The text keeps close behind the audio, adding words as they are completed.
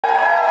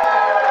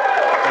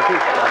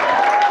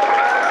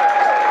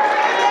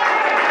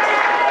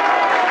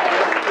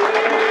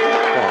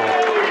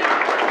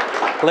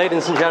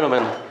Ladies and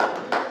gentlemen,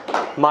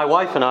 my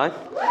wife and I... Come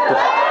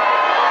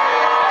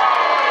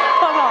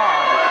on!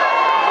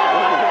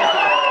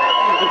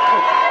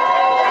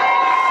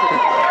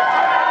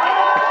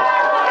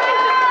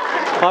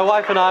 My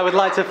wife and I would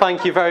like to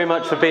thank you very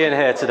much for being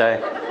here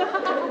today.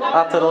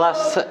 After the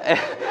last...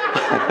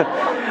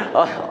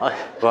 Wow.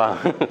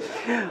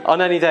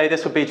 On any day,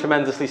 this would be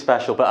tremendously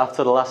special, but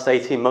after the last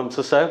 18 months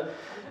or so,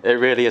 it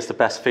really is the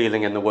best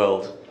feeling in the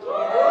world.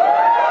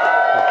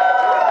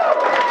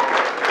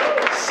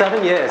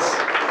 7 years.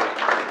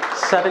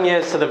 7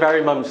 years to the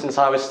very moment since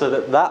I was stood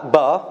at that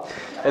bar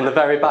in the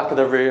very back of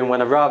the room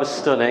when a rather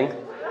stunning,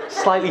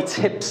 slightly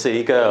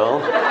tipsy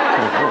girl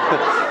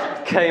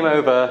came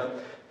over,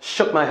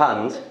 shook my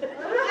hand,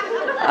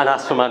 and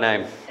asked for my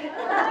name.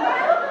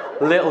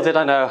 Little did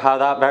I know how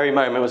that very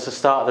moment was the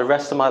start of the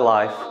rest of my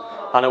life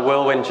and a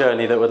whirlwind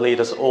journey that would lead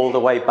us all the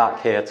way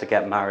back here to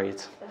get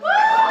married.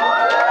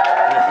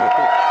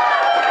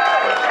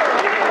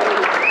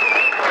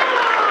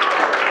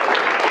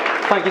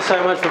 Thank you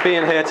so much for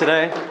being here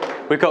today.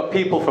 We've got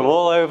people from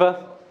all over.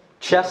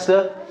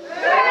 Chester,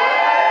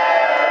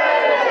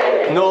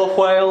 North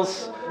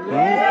Wales,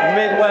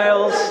 Mid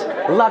Wales,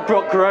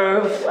 Ladbroke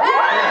Grove,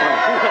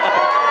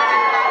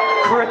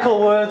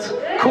 Cricklewood,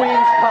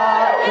 Queen's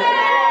Park.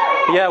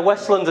 Yeah,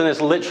 West London is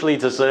literally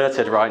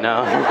deserted right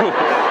now.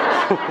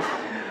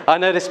 I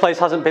know this place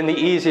hasn't been the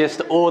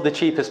easiest or the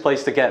cheapest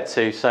place to get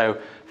to, so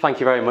thank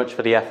you very much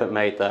for the effort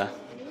made there.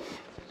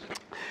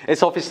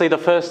 It's obviously the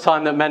first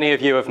time that many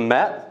of you have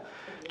met.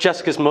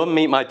 Jessica's mum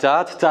meet my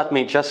dad, dad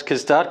meet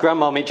Jessica's dad,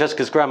 grandma meet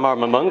Jessica's grandma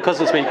and my mum,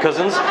 cousins meet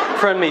cousins,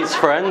 friend meets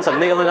friends, and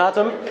Neil and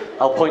Adam.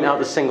 I'll point out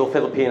the single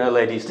Filipino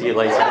ladies to you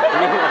later.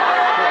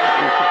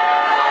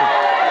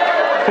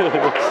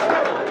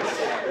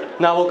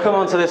 Now we'll come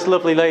on to this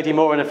lovely lady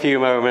more in a few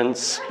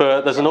moments,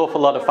 but there's an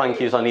awful lot of thank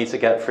yous I need to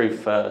get through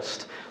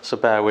first, so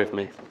bear with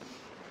me.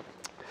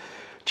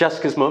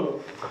 Jessica's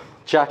mum,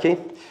 Jackie.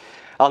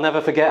 I'll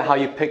never forget how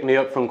you picked me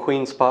up from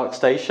Queen's Park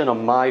Station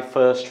on my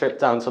first trip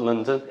down to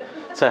London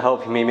to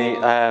help me meet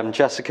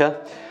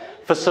Jessica.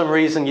 For some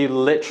reason, you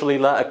literally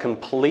let a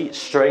complete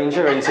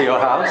stranger into your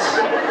house,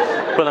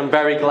 but I'm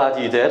very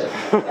glad you did.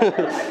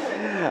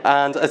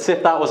 And as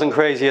if that wasn't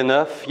crazy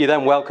enough, you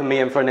then welcomed me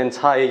in for an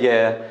entire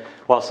year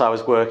whilst I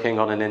was working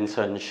on an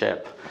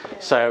internship.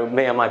 So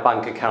me and my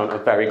bank account are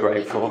very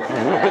grateful.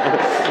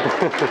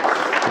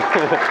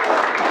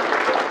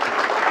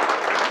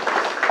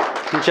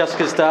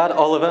 Jessica's dad,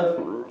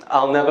 Oliver,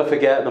 I'll never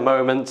forget the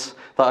moment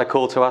that I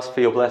called to ask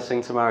for your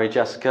blessing to marry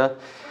Jessica,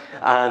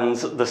 and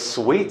the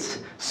sweet,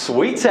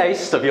 sweet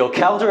taste of your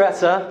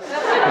calderetta,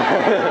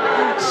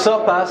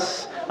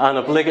 sopas, and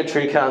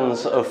obligatory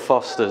cans of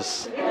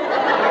Foster's.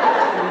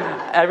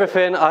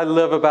 Everything I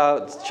love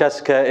about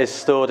Jessica is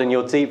stored in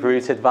your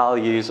deep-rooted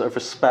values of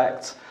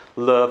respect,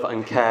 love,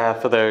 and care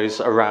for those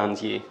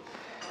around you.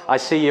 I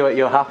see you at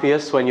your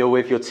happiest when you're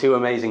with your two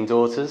amazing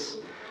daughters.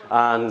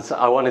 And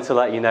I wanted to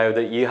let you know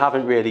that you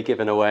haven't really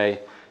given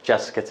away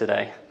Jessica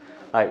today.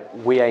 Like,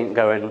 we ain't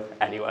going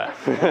anywhere.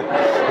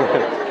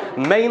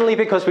 Mainly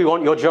because we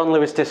want your John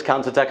Lewis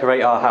discount to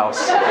decorate our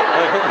house.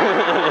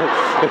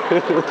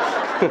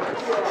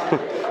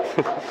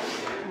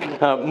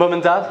 Mum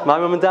and Dad, my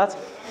mum and dad,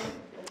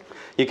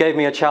 you gave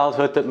me a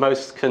childhood that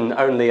most can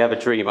only ever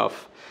dream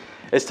of.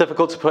 It's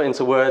difficult to put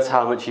into words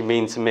how much you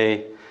mean to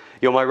me.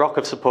 You're my rock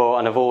of support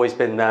and have always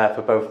been there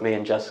for both me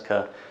and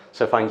Jessica.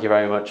 So thank you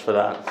very much for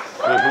that.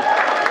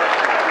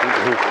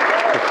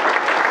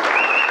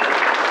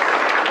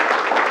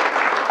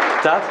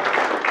 Dad,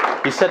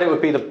 you said it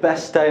would be the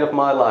best day of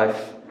my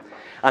life.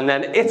 And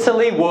then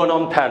Italy won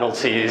on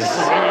penalties.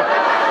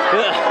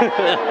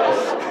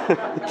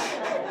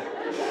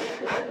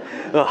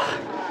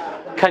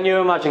 Can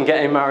you imagine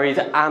getting married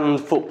and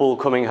football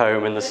coming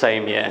home in the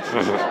same year?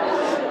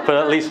 But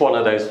at least one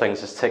of those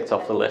things is ticked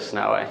off the list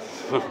now, eh?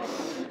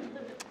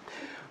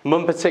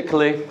 Mum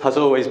particularly has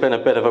always been a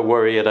bit of a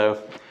worrier though.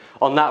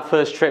 On that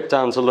first trip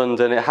down to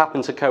London, it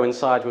happened to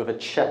coincide with a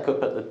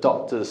checkup at the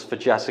doctor's for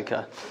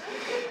Jessica.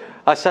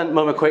 I sent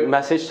Mum a quick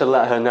message to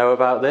let her know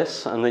about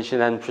this, and then she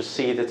then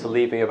proceeded to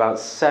leave me about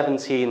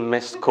 17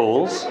 missed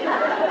calls,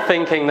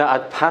 thinking that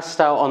I'd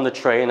passed out on the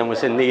train and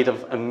was in need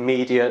of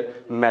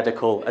immediate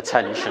medical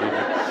attention.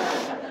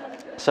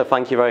 So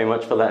thank you very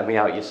much for letting me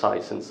out your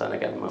sight since then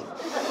again, Mum.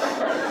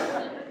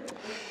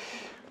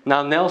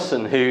 Now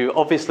Nelson, who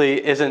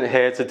obviously isn't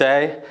here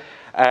today,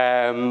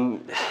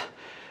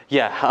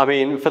 yeah, I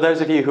mean, for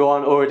those of you who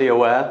aren't already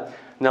aware,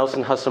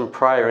 Nelson has some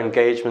prior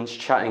engagements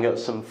chatting up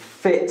some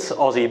fit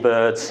Aussie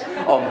birds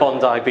on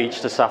Bondi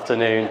Beach this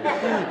afternoon,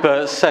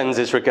 but sends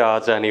his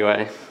regards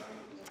anyway.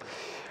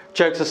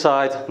 Jokes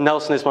aside,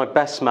 Nelson is my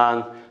best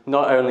man,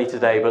 not only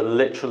today, but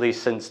literally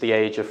since the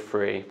age of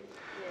 3.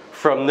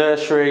 From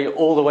nursery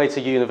all the way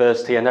to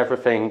university and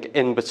everything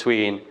in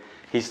between,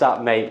 he's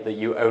that mate that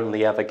you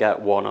only ever get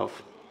one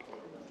of.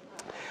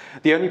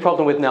 The only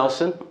problem with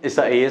Nelson is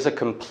that he is a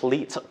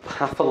complete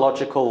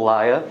pathological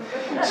liar.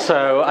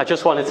 So I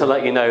just wanted to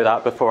let you know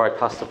that before I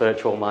pass the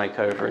virtual mic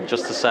over in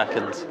just a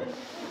second.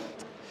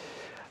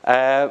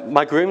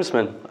 My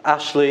groomsmen,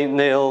 Ashley,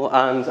 Neil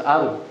and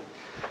Adam.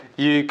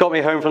 You got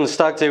me home from the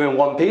stag do in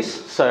one piece,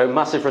 so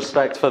massive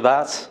respect for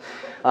that.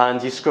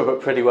 And you scrub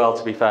up pretty well,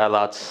 to be fair,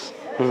 lads.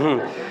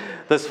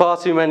 There's far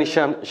too many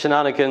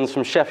shenanigans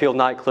from Sheffield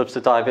nightclubs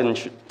to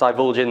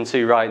divulge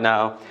into right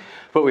now,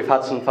 but we've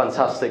had some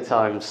fantastic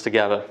times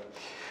together.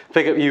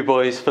 Big up you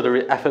boys for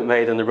the effort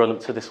made in the run-up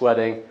to this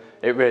wedding.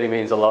 It really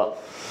means a lot.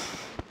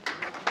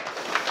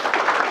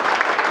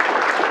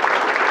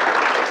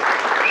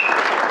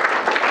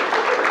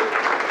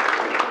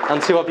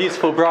 And to our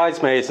beautiful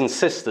bridesmaids and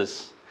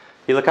sisters,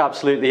 you look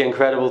absolutely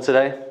incredible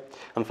today.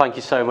 And thank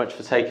you so much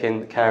for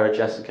taking care of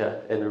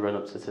Jessica in the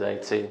run-up to today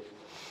too.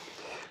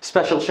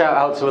 Special shout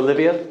out to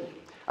Olivia.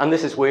 And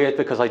this is weird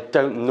because I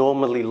don't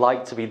normally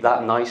like to be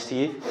that nice to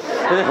you.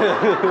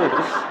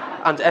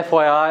 And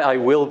FYI, I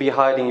will be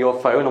hiding your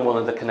phone on one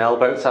of the canal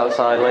boats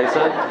outside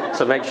later.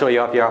 So make sure you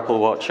have your Apple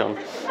Watch on.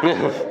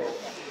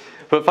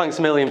 But thanks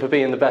a million for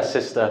being the best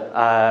sister.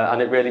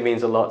 And it really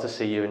means a lot to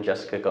see you and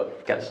Jessica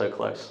get so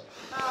close.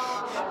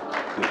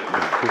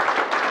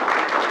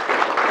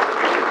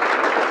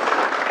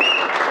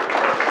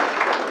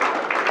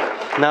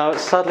 Now,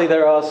 sadly,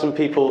 there are some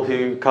people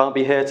who can't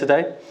be here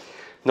today,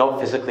 not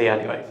physically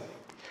anyway.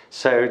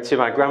 So to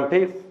my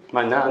grandpa,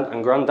 my nan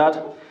and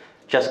granddad,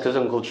 Jessica's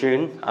Uncle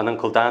June and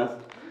Uncle Dan,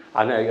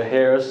 I know you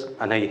hear us,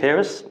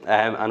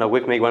 and are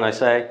with me when I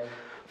say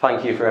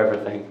thank you for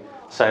everything.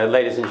 So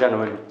ladies and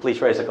gentlemen, please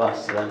raise a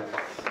glass to them.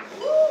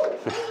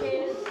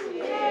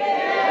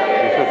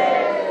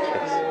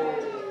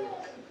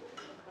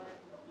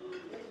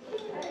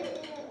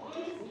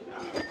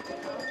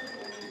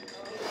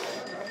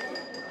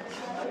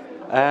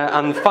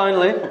 And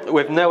finally,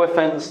 with no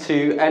offence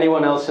to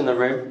anyone else in the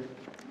room,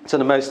 to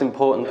the most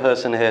important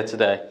person here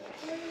today.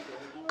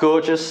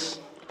 Gorgeous,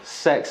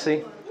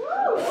 sexy,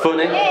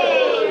 funny.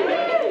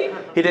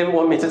 He didn't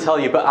want me to tell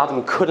you, but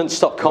Adam couldn't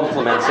stop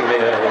complimenting me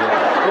earlier.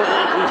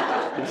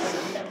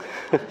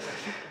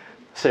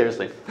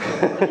 Seriously.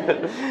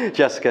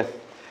 Jessica,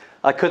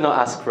 I could not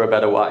ask for a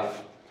better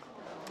wife.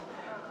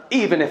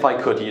 Even if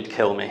I could, you'd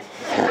kill me.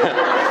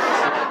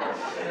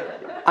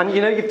 And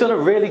you know, you've done a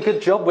really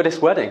good job with this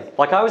wedding.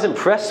 Like, I was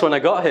impressed when I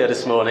got here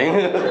this morning.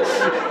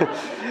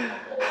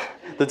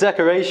 The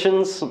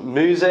decorations,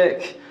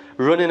 music,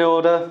 running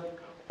order,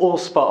 all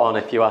spot on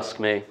if you ask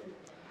me.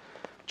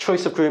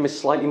 Choice of groom is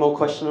slightly more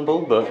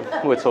questionable,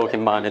 but we're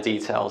talking minor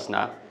details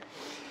now.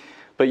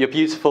 But you're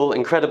beautiful,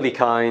 incredibly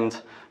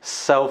kind,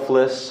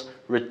 selfless,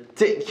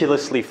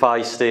 ridiculously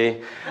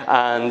feisty,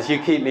 and you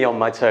keep me on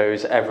my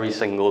toes every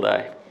single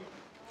day.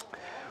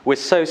 We're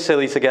so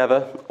silly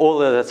together,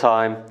 all of the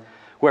time.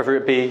 Whether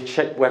it be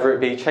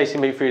chasing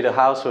me through the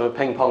house with a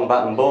ping pong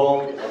bat and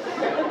ball,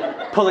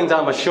 pulling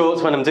down my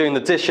shorts when I'm doing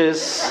the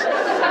dishes,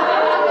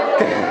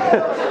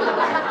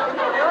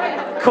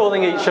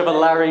 calling each other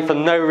Larry for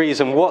no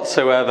reason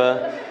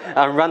whatsoever,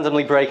 and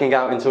randomly breaking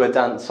out into a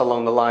dance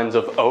along the lines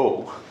of,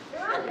 "Oh,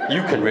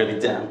 you can really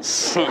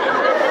dance."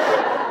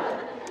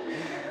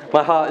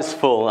 My heart is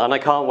full, and I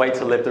can't wait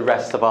to live the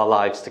rest of our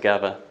lives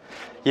together.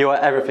 You are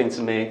everything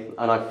to me,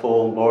 and I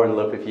fall more in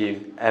love with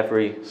you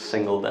every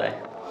single day.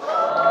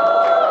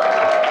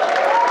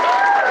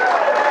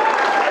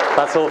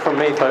 That's all from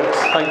me, folks.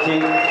 Thank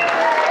you.